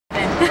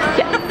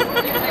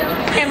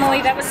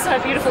Emily, that was so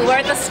beautiful.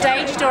 We're at the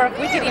stage door of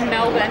Wicked in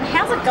Melbourne.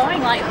 How's it going?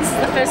 Like, this is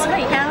the first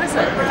week. How is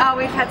it? Oh,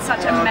 we've had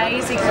such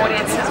amazing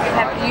audiences. We've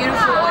had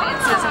beautiful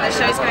audiences, and the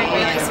show's going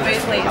really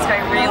smoothly. It's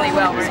going really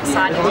well. We're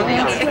excited to be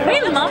here.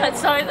 We love it.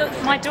 So,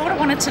 my daughter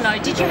wanted to know,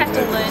 did you have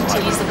to learn to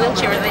use the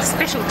wheelchair? Are there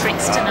special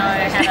tricks to know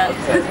how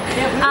to...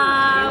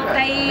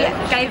 They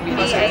gave me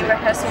a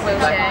rehearsal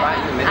wheelchair.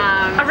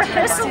 A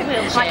rehearsal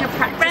wheelchair? Like a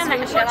practice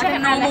wheelchair, like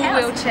a normal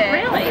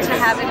wheelchair to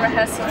have in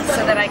rehearsals,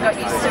 so that I got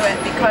used to it,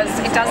 because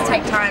it does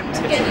take time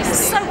to get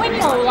used to. So when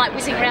you're like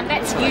whizzing around,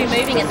 that's you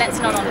moving it, that's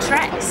not on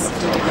tracks?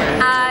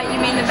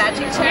 You mean the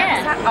magic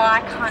chair? Yeah. Oh,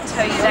 I can't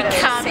tell you that.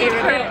 Can't be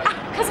real.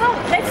 Because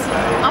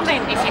I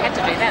mean, if you had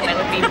to do that, that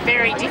would be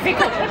very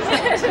difficult.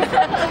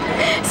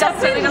 So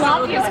we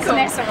love your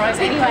Vanessa Rose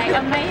anyway,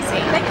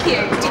 amazing. Thank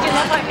you. Did you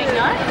love opening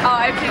night?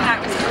 Oh, opening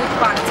night was good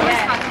fun. It's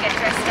always fun to get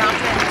dressed up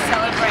and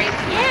celebrate.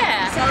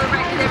 Yeah.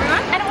 Celebrate with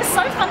everyone. And it was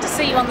so fun to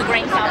see you on the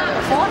green carpet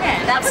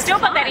beforehand. I've still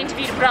got that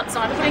interview to put up, so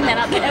I'm putting that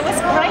up. It was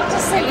great to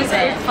see you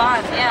there. It was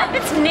fun, yeah.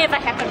 It's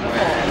never happened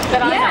before,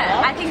 but I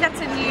know. I think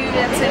that's a new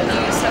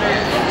sort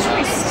of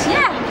twist.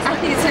 Yeah, I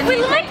think it's a new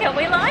We like it,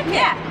 we like it.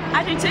 Yeah,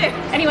 I do too.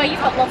 Anyway,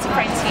 you've got lots of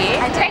friends here.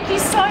 Thank you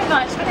so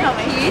much for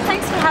coming. Thank you.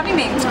 Thanks for having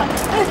me.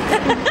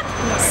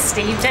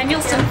 Steve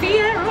Danielson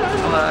Fiero.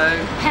 Hello.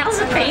 How's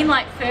it been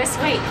like first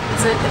week?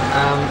 Is it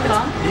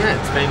fun? Yeah,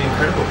 it's been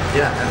incredible.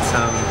 Yeah, it's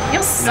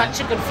You're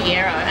such a good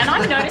Fiero, and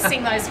I'm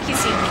noticing those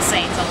kissing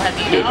scenes. I'll have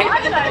you know.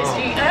 I've noticed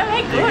you. Oh,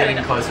 hey, good. You're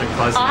getting closer and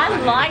closer. I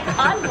like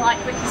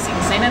the kissing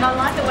scene, and I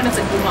like it when it's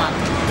a good one.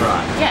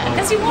 Right. Yeah,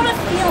 because you want to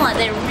feel like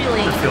they're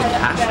really. I feel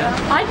passion.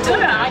 I do.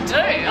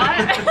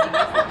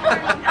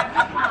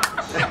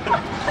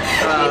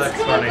 Oh, that's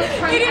funny.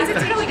 It is,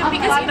 it's really good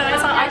because, you know,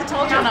 as I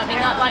told you on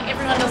opening night, like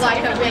everyone does like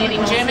it, and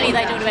in Germany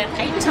they do it about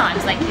 8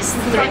 times, they kiss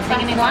through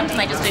everything, and in London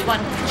they just do one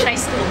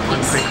chaste little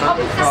kiss. So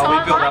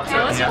I like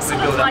yours, you're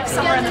sort of like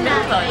somewhere in the middle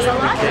of those, I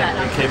like that.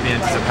 You keep the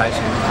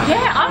anticipation.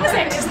 Yeah, I was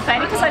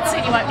anticipating because I'd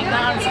seen you opening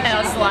night, and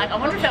I was like, I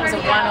wonder if that was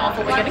a one-off,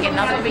 or we're going to get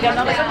another, good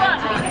one.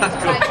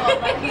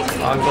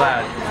 I'm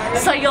glad.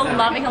 So you're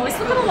loving all this.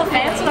 Look at all the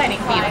fans waiting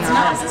for you. It's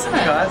nice, isn't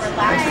it? Hey guys,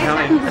 thanks for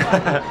coming.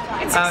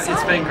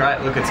 It's been great.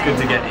 Look, it's good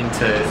to get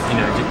into, you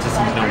know, just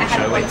into normal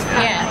show weeks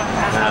now. Yeah.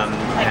 And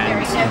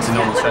into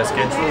normal show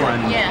schedule,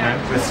 and you know,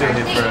 we're still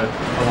here for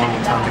a long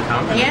time to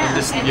come. And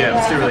I'm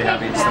still really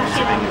happy to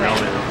be in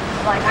Melbourne.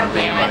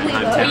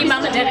 Were your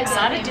mum and dad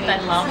excited? Did they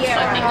love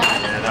opening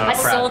night? I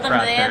saw them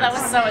there. They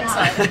were so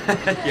excited.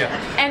 Yeah.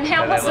 And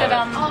how was it?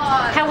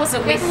 How was it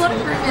with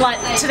like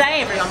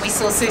today? Everyone, we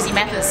saw Susie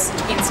Mathis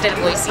instead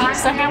of Lucy.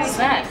 So how was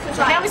that?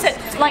 How is it?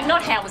 Like not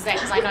how was that?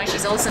 Because I know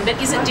she's awesome, but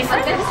is it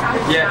different?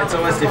 Yeah, it's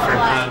always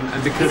different.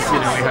 And because you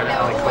know we had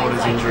Ali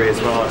Corder's injury as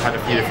well, it had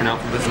a few different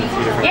alphabets and a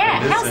few different. Yeah.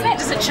 How's that?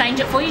 Does it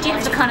change it for you? Do you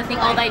have to kind of think,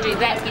 oh, they do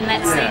that in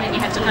that scene, and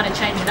you have to kind of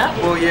change it up?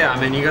 Well, yeah. I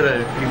mean, you've got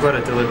to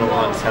deliver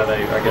lines how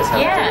they, I guess, how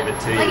they deliver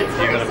to you.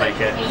 You've got to make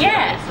it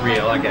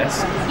real, I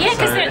guess. Yeah,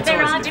 because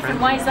there are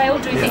different ways. They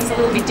all do things a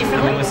little bit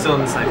differently. I mean, we're still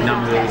in the same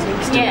numbers, and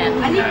still,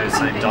 you know,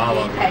 same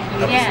dialogue.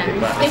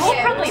 They will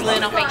probably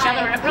learn off each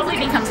other, and it probably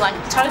becomes like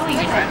totally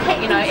different,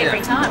 you know,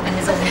 every time when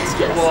there's all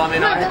mixtures. Well, I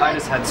mean, I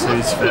just had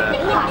Suze for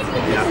you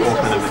know,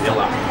 Auckland and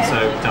Manila, so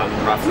we've done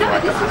roughly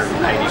like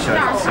 180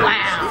 shows.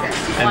 Wow.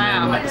 And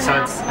then,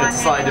 so it's a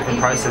slightly different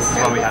process.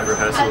 That's why we had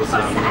rehearsals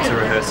to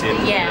rehearse in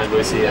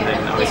Lucy, and then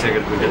obviously we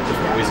got a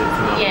different wizard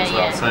for Melbourne as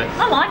well. So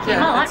I like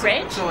him. I like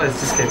Reg. It's always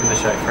just keeping the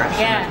show fresh.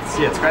 Yeah.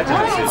 It's great to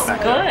have Suze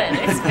back. It's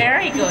good. It's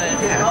very good.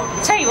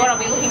 Tell you what,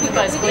 I'll be looking for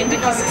those Glinda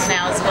kisses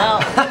now as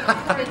well.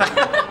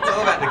 It's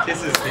all about the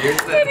kisses here,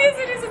 isn't it? It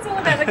is. It's all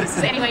about the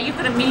kisses. Anyway, you've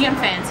got a million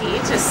fans here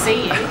to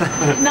see you.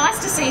 Nice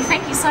to see you.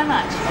 Thank you so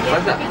much.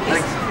 Pleasure.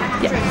 Thanks.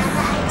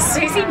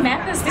 Susie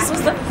Mathis, this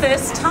was the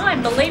first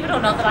time, believe it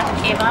or not, that I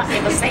have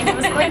ever seen you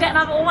as Glinda, and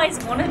I've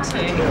always wanted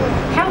to.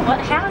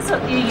 How is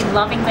it? Are you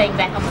loving being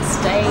back on the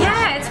stage?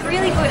 Yeah, it's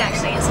really good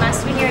actually. It's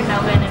nice to be here in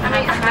Melbourne, and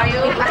I'm happy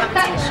to come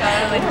to the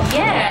show. And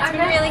it's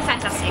been really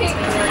fantastic. It's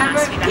been really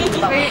nice to be back in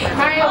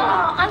Melbourne.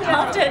 Oh, I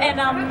loved it. And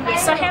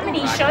so how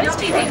many shows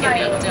do you think you'll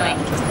be doing?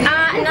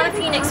 Another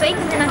few next week,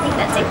 and then I think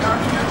that's it.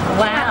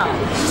 Wow.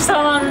 So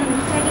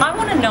I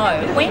want to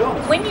know,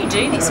 when you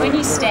do this, when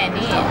you stand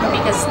in,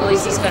 because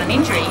Lucy's got an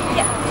injury,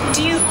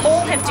 do you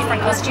all have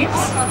different costumes?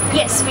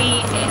 Yes,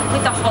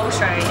 with the whole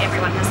show,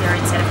 everyone has their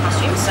own set of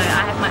costumes. So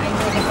I have my own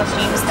Glinda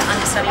costumes, the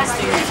understudies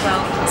do as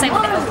well. Same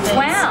with the elves.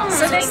 Wow,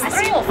 so there's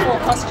 3 or 4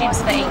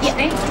 costumes for each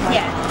thing?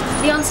 Yeah.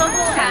 The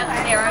ensemble have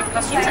their own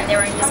costumes, like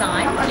their own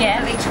design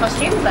of each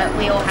costume, but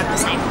we all have the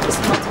same,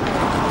 just multiple.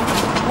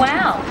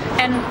 Wow.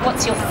 And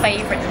what's your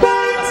favourite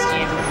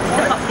costume?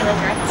 The popular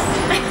dress.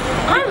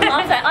 I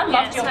love that. I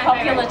loved your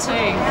popular too.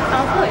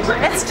 Oh, good.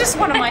 That's just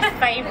one of my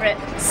favourite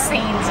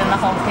scenes in the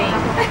whole thing.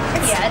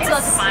 It's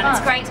lots of fun.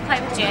 It's great to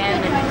play with Jen.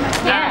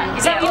 And,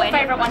 Is that your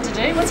favourite one to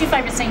to do? What's your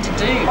favourite scene to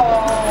do?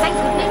 Thank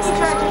goodness.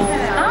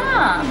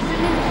 Ah,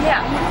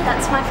 Yeah.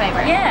 That's my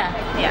favourite. yeah.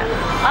 Yeah.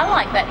 I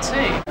like that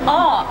too.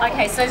 Oh,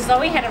 okay, so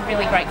Zoe had a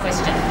really great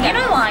question. You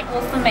know, like,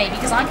 well, for me,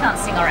 because I can't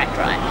sing or act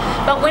right,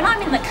 but when I'm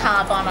in the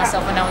car by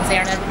myself and no one's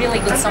there and a really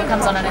good song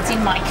comes on and it's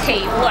in my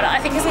key, what I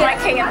think is my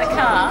key in the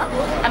car,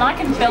 and I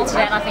can belt it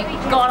out and I think,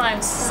 God,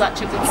 I'm such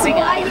a good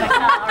singer in the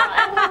car,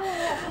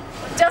 right?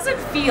 Does it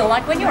feel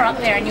like when you're up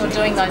there and you're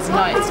doing those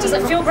notes, does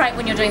it feel great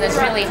when you're doing those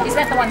really, is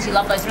that the ones you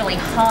love, those really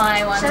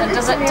high ones, and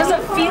does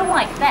it feel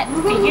like that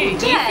for you?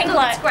 Do you think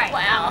like, it's great.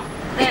 Wow.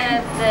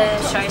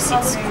 The show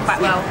sits quite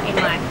well in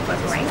my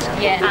vocal range.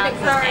 Yeah.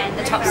 And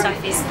the top stuff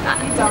is,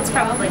 it's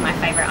probably my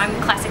favourite. I'm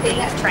classically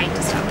trained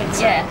to start with.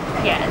 So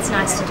yeah, it's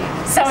nice to do.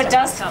 So it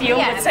does feel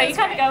Yeah, good. So you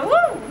kind of go,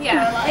 woo!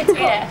 Yeah, it's cool.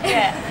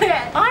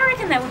 Yeah. I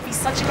reckon that would be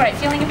such a great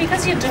feeling, and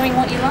because you're doing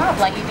what you love,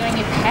 like you're doing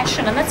your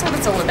passion, and that's what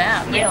it's all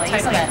about, really,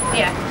 isn't it?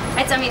 Yeah.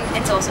 I mean,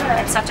 it's awesome.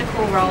 It's such a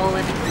cool role,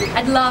 and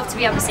I'd love to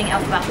be able to sing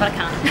Alphabet, but I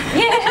can't.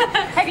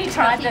 Yeah. Have you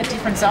tried the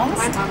different songs?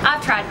 I've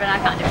tried, but I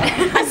can't do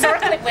it. I saw a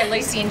clip where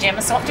Lucy and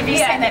Gemma swapped. Have you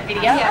seen that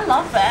video? Yeah. I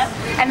love that.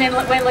 And then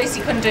where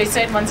Lucy couldn't do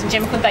certain ones and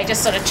Gemma could, they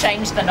just sort of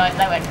changed the note.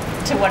 They went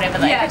to whatever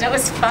they could. It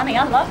was funny.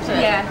 I loved it.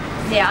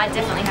 Yeah, I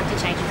definitely have to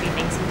change a few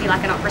things and be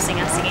like an opera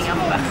singer singing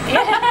Alphabet.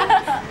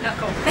 Not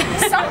cool.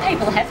 Some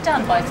people have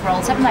done both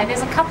roles, haven't they?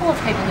 There's a couple of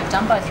people who've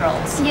done both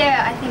roles.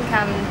 Yeah, I think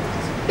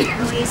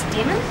Louise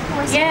Demon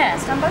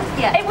has done both.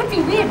 Yeah. It would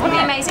be weird, It would wouldn't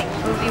be amazing.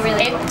 It would be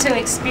really cool. To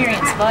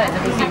experience both,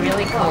 it would be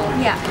really cool.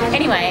 Yeah.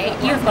 Anyway,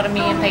 you've got a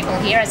million people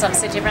here, as I've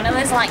said to everyone, and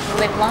there's like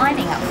lip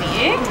lining up for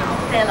you.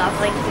 They're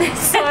lovely.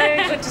 So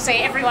good to see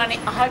everyone.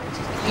 I hope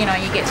you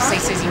get to see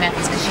Susie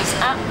Matthews because she's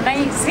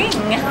amazing.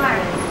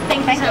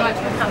 Thank you so much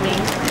for coming.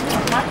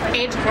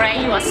 Ed Gray,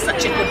 you are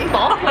such a good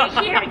bot.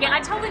 We're here again. I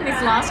told him this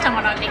last time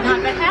on opening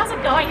night, but how's it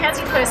going? How's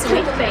your first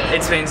week been?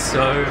 It's been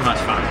so much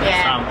fun.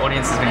 Yeah.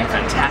 Audience has been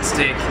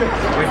fantastic.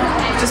 We've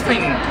just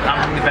been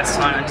having the best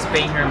time and just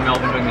being here in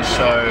Melbourne doing the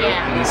show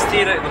in this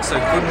theatre. It looks so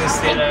good in this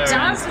theatre. It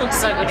does look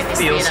so good in this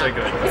feels theatre.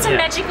 so good. It's a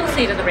magical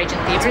theatre, the Regent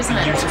Theatre, isn't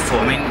it? Beautiful.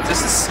 I mean,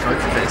 just the scope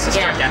of it. It's just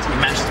gigantic.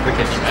 It matches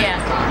Wicked. Yeah.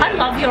 I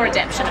love your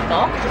adaptation of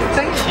Bach.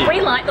 Thank you.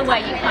 We like the way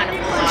you kind of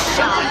push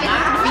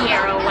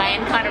Vieira away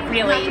and kind of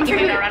really give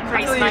it a run for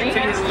his money.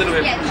 He's a little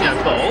bit,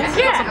 balls.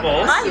 Yeah, Some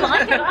balls. I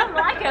like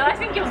it. I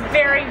think you're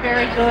very,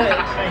 very good.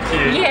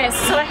 Thank you. Yes,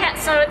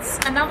 so it's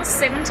another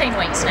 17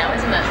 weeks now,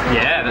 isn't it?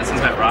 Yeah, that sounds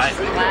about right.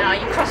 Wow,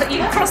 you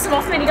cross them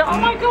off and then you go, oh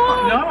my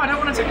god. No, I don't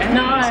want it to end.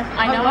 No,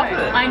 I know. love it.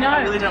 I know.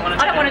 I really don't want it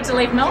to I don't want it to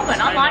leave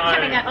Melbourne. I like know.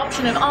 having that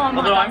option of, I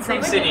Although might I'm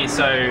from see Sydney,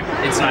 so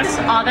it's nice.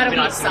 Oh, that'll be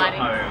nice exciting.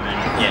 To go home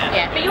and,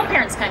 Yeah, but your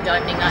parents came to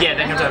opening night. Yeah,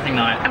 they come to opening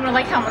night. And when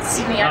they come to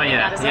Sydney opening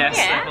night as well. Yes,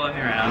 they follow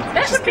me around.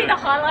 That would be the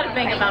highlight of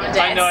being a mum and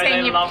dad. I know,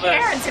 seeing they your love it.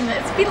 parents in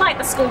it's a bit like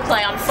the school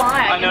play on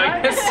fire. I know, you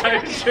know? it's so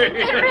true.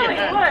 It really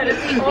would.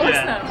 It'd be awesome.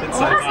 Yeah, it's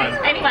so awesome.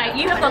 fun. Anyway,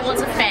 you have got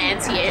lots of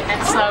fans here, and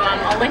so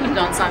I'll let him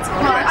go and sign some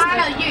autographs. I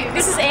know you.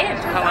 This is Ed.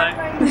 Hello.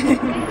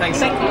 Thanks.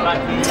 Thank you. Bye.